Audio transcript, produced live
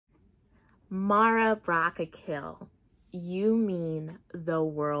Mara Brock Akil, you mean the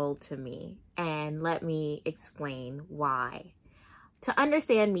world to me, and let me explain why. To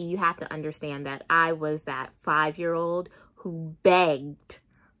understand me, you have to understand that I was that 5-year-old who begged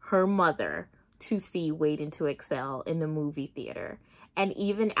her mother to see Waiting to Excel in the movie theater. And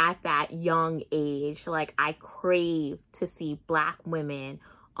even at that young age, like, I craved to see Black women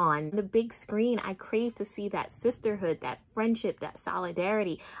on the big screen. I craved to see that sisterhood, that friendship, that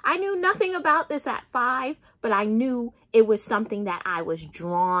solidarity. I knew nothing about this at 5, but I knew it was something that I was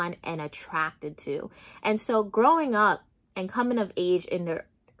drawn and attracted to. And so growing up and coming of age in the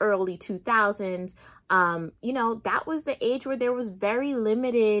early 2000s, that was the age where there was very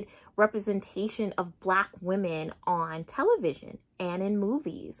limited representation of Black women on television and in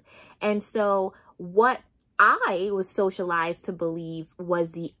movies. And so what I was socialized to believe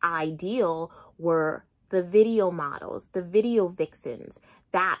was the ideal were the video models, the video vixens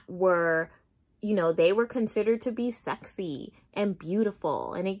that were, they were considered to be sexy and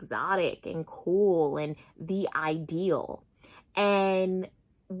beautiful and exotic and cool and the ideal. And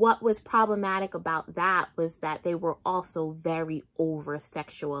what was problematic about that was that they were also very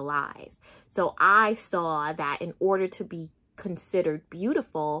over-sexualized. So I saw that in order to be considered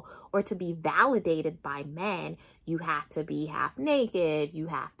beautiful or to be validated by men, you have to be half naked, you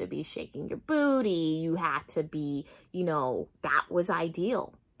have to be shaking your booty, you have to be, that was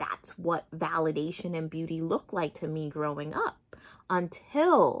ideal. That's what validation and beauty looked like to me growing up,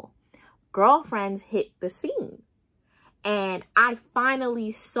 until Girlfriends hit the scene. And I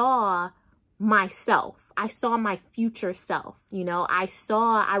finally saw myself. I saw my future self.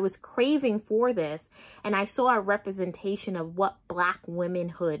 I was craving for this, and I saw a representation of what Black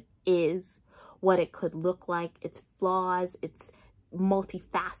womanhood is, what it could look like, its flaws, its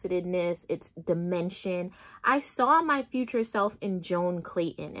multifacetedness, its dimension. I saw my future self in Joan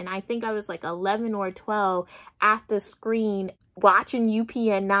Clayton, and I think I was like 11 or 12 at the screen watching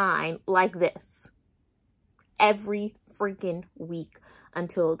UPN 9 like this every freaking week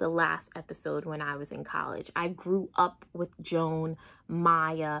until the last episode when I was in college. I grew up with Joan,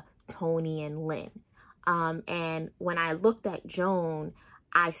 Maya, Tony, and Lynn. And when I looked at Joan,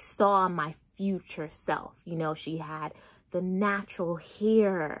 I saw my future self. She had the natural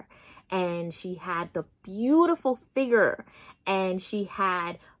hair, and she had the beautiful figure, and she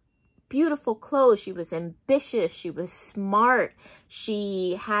had beautiful clothes. She was ambitious. She was smart.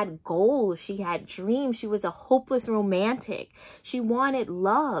 She had goals. She had dreams. She was a hopeless romantic. She wanted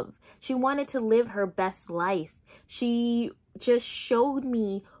love. She wanted to live her best life. She just showed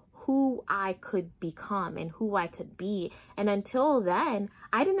me who I could become and who I could be. And until then,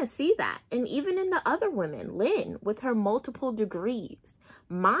 I didn't see that. And even in the other women, Lynn with her multiple degrees,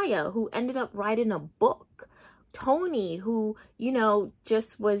 Maya, who ended up writing a book, Tony, who,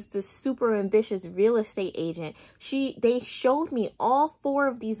 just was the super ambitious real estate agent. They showed me, all 4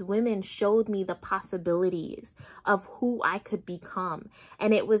 of these women showed me the possibilities of who I could become.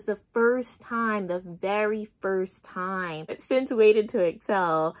 And it was the very first time since Waiting to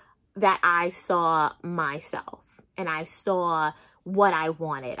Excel that I saw myself, and I saw what I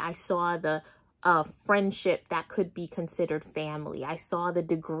wanted. I saw the friendship that could be considered family. I saw the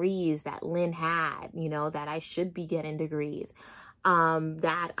degrees that Lynn had, that I should be getting degrees,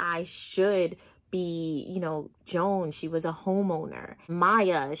 that I should be, Joan, she was a homeowner.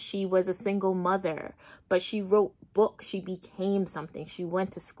 Maya, she was a single mother, but she wrote books. She became something. She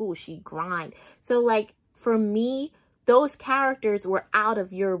went to school. She grinded. So like, for me, those characters were out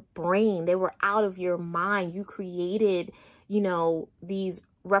of your brain. They were out of your mind. You created, these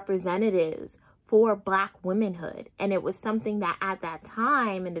representatives for Black womanhood. And it was something that at that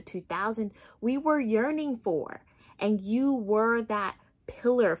time in the 2000s, we were yearning for. And you were that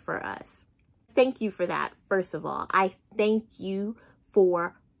pillar for us. Thank you for that, first of all. I thank you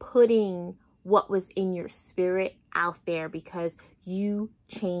for putting what was in your spirit out there, because you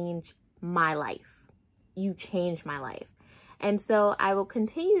changed my life. You changed my life. And so I will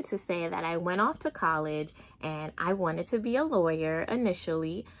continue to say that I went off to college and I wanted to be a lawyer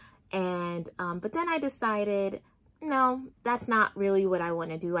initially. And, but then I decided, no, that's not really what I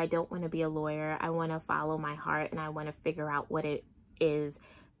want to do. I don't want to be a lawyer. I want to follow my heart, and I want to figure out what it is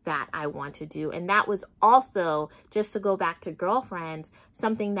that I want to do. And that was also, just to go back to Girlfriends,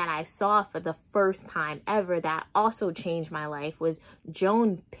 something that I saw for the first time ever that also changed my life was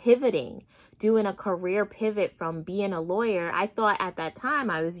Joan pivoting, doing a career pivot from being a lawyer. I thought at that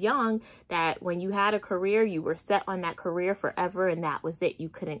time, I was young, that when you had a career, you were set on that career forever and that was it. You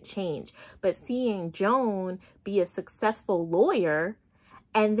couldn't change. But seeing Joan be a successful lawyer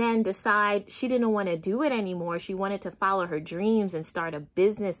and then decide she didn't want to do it anymore. She wanted to follow her dreams and start a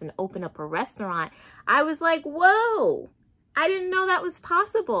business and open up a restaurant. I was like, whoa, I didn't know that was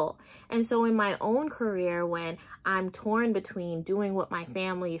possible. And so in my own career, when I'm torn between doing what my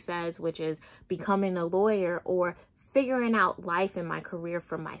family says, which is becoming a lawyer, or figuring out life in my career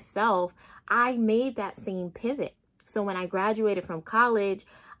for myself, I made that same pivot. So when I graduated from college,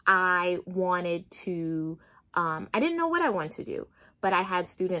 I wanted to, I didn't know what I wanted to do, but I had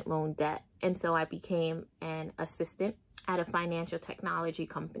student loan debt. And so I became an assistant at a financial technology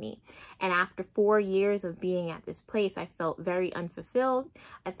company. And after 4 years of being at this place, I felt very unfulfilled.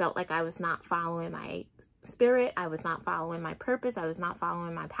 I felt like I was not following my spirit. I was not following my purpose. I was not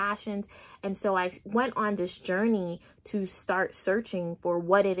following my passions. And so I went on this journey to start searching for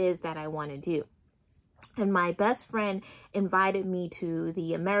what it is that I want to do. And my best friend invited me to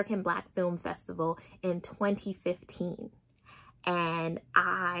the American Black Film Festival in 2015. And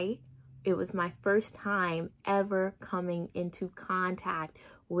it was my first time ever coming into contact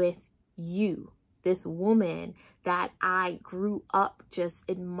with you, this woman that I grew up just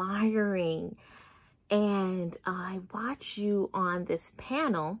admiring. And I watched you on this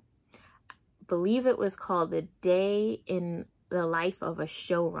panel, I believe it was called The Day in the Life of a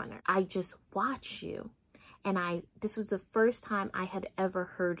Showrunner. I just watched you. And this was the first time I had ever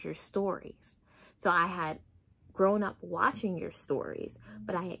heard your stories. So I had grown up watching your stories,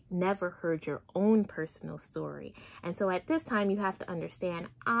 but I had never heard your own personal story. And so at this time, you have to understand,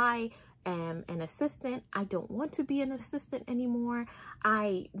 I am an assistant. I don't want to be an assistant anymore.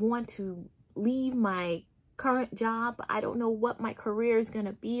 I want to leave my current job. I don't know what my career is going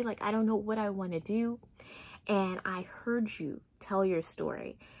to be. Like, I don't know what I want to do. And I heard you tell your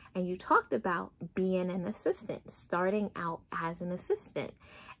story. And you talked about being an assistant, starting out as an assistant.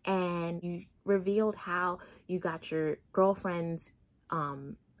 And you revealed how you got your girlfriends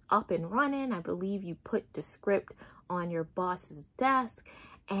up and running. I believe you put the script on your boss's desk.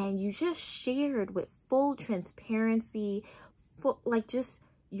 And you just shared with full transparency, like just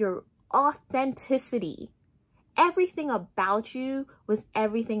your authenticity. Everything about you was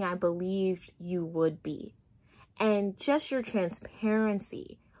everything I believed you would be. And just your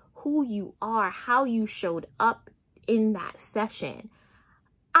transparency, who you are, how you showed up in that session.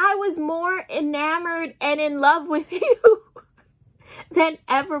 I was more enamored and in love with you than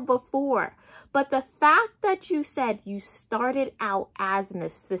ever before. But the fact that you said you started out as an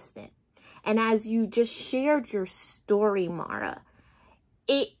assistant, and as you just shared your story, Mara,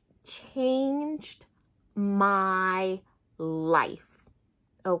 it changed my life.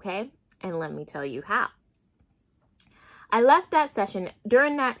 Okay? And let me tell you how. I left that session.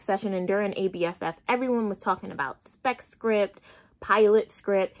 During that session and during ABFF, everyone was talking about spec script, pilot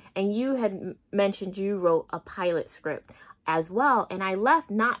script, and you had mentioned you wrote a pilot script as well. And I left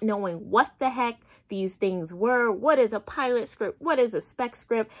not knowing what the heck these things were. What is a pilot script? What is a spec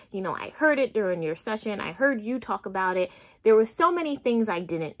script? You know, I heard it during your session. I heard you talk about it. There were so many things I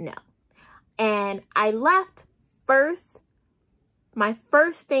didn't know. And I left first. My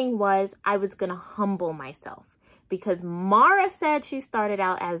first thing was I was going to humble myself. Because Mara said she started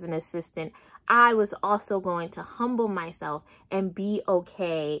out as an assistant, I was also going to humble myself and be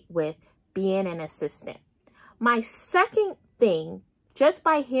okay with being an assistant. My second thing, just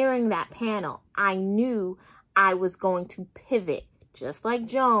by hearing that panel, I knew I was going to pivot, just like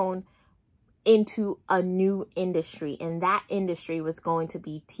Joan, into a new industry. And that industry was going to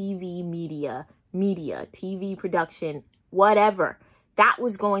be TV media, TV production, whatever. That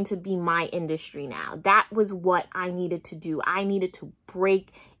was going to be my industry now. That was what I needed to do. I needed to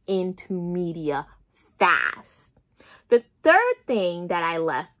break into media fast. The third thing that I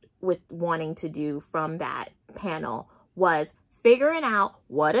left with wanting to do from that panel was figuring out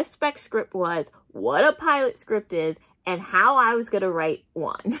what a spec script was, what a pilot script is, and how I was going to write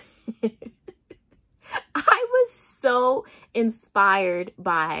one. I was so inspired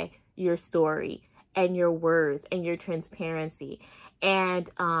by your story and your words and your transparency. And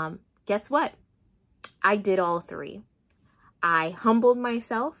guess what? I did all three. I humbled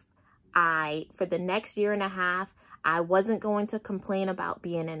myself. For the next year and a half, I wasn't going to complain about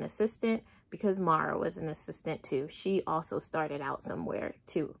being an assistant because Mara was an assistant too. She also started out somewhere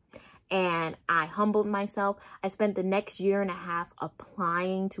too. And I humbled myself. I spent the next year and a half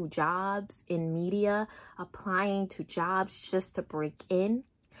applying to jobs in media, applying to jobs just to break in.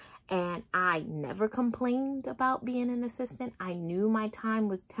 And I never complained about being an assistant. I knew my time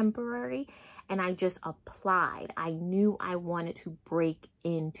was temporary and I just applied. I knew I wanted to break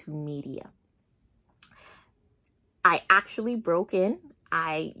into media. I actually broke in.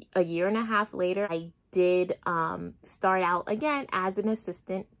 A year and a half later, I did start out again as an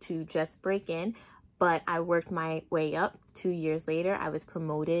assistant to just break in, but I worked my way up. 2 years later, I was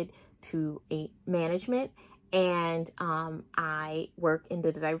promoted to a management, and I work in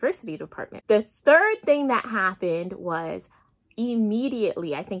the diversity department. The third thing that happened was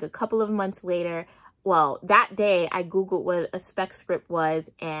immediately, I think a couple of months later, well, that day I Googled what a spec script was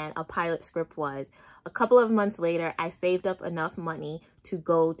and a pilot script was. A couple of months later, I saved up enough money to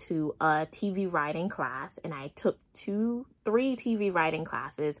go to a TV writing class, and I took 3 TV writing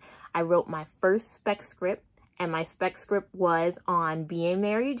classes. I wrote my first spec script, and my spec script was on being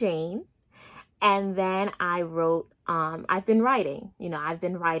Mary Jane. And then I wrote, I've been writing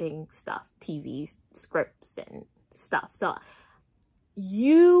stuff, TV scripts and stuff. So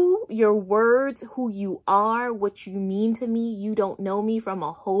your words, who you are, what you mean to me, you don't know me from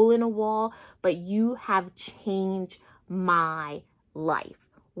a hole in a wall, but you have changed my life.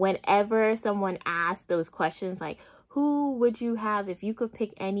 Whenever someone asks those questions like, who would you have if you could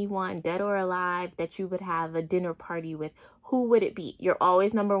pick anyone, dead or alive, that you would have a dinner party with, who would it be? You're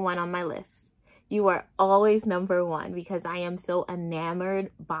always number one on my list. You are always number one because I am so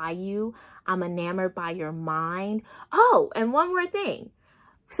enamored by you. I'm enamored by your mind. Oh, and one more thing.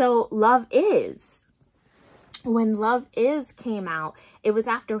 So Love Is. When Love Is came out, it was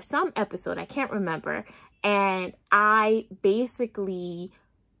after some episode, I can't remember. And I basically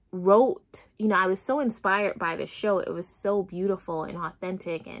wrote, I was so inspired by the show. It was so beautiful and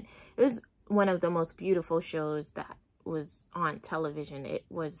authentic. And it was one of the most beautiful shows that was on television. It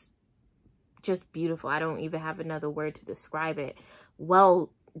was just beautiful. I don't even have another word to describe it.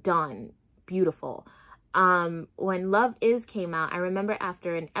 Well done. Beautiful. When Love Is came out, I remember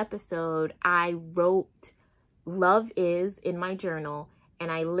after an episode, I wrote Love Is in my journal,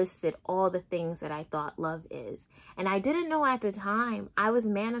 and I listed all the things that I thought love is. And I didn't know at the time I was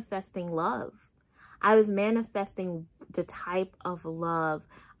manifesting love. I was manifesting the type of love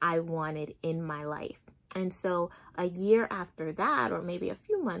I wanted in my life. And so a year after that, or maybe a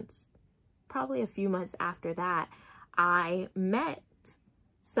few months, probably a few months after that, I met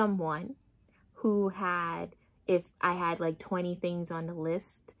someone who had, if I had like 20 things on the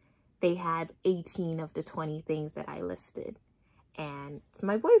list, they had 18 of the 20 things that I listed. And it's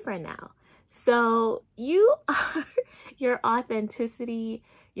my boyfriend now. So you are, your authenticity,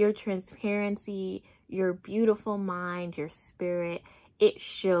 your transparency, your beautiful mind, your spirit, it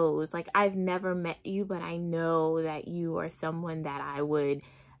shows. Like, I've never met you, but I know that you are someone that I would,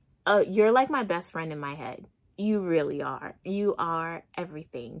 you're like my best friend in my head. You really are. You are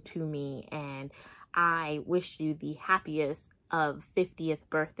everything to me. And I wish you the happiest of 50th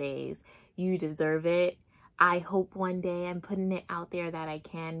birthdays. You deserve it. I hope one day, I'm putting it out there, that I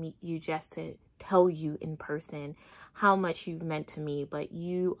can meet you just to tell you in person how much you've meant to me. But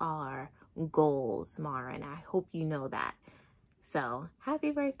you are goals, Mara, and I hope you know that. So, happy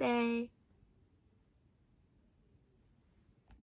birthday.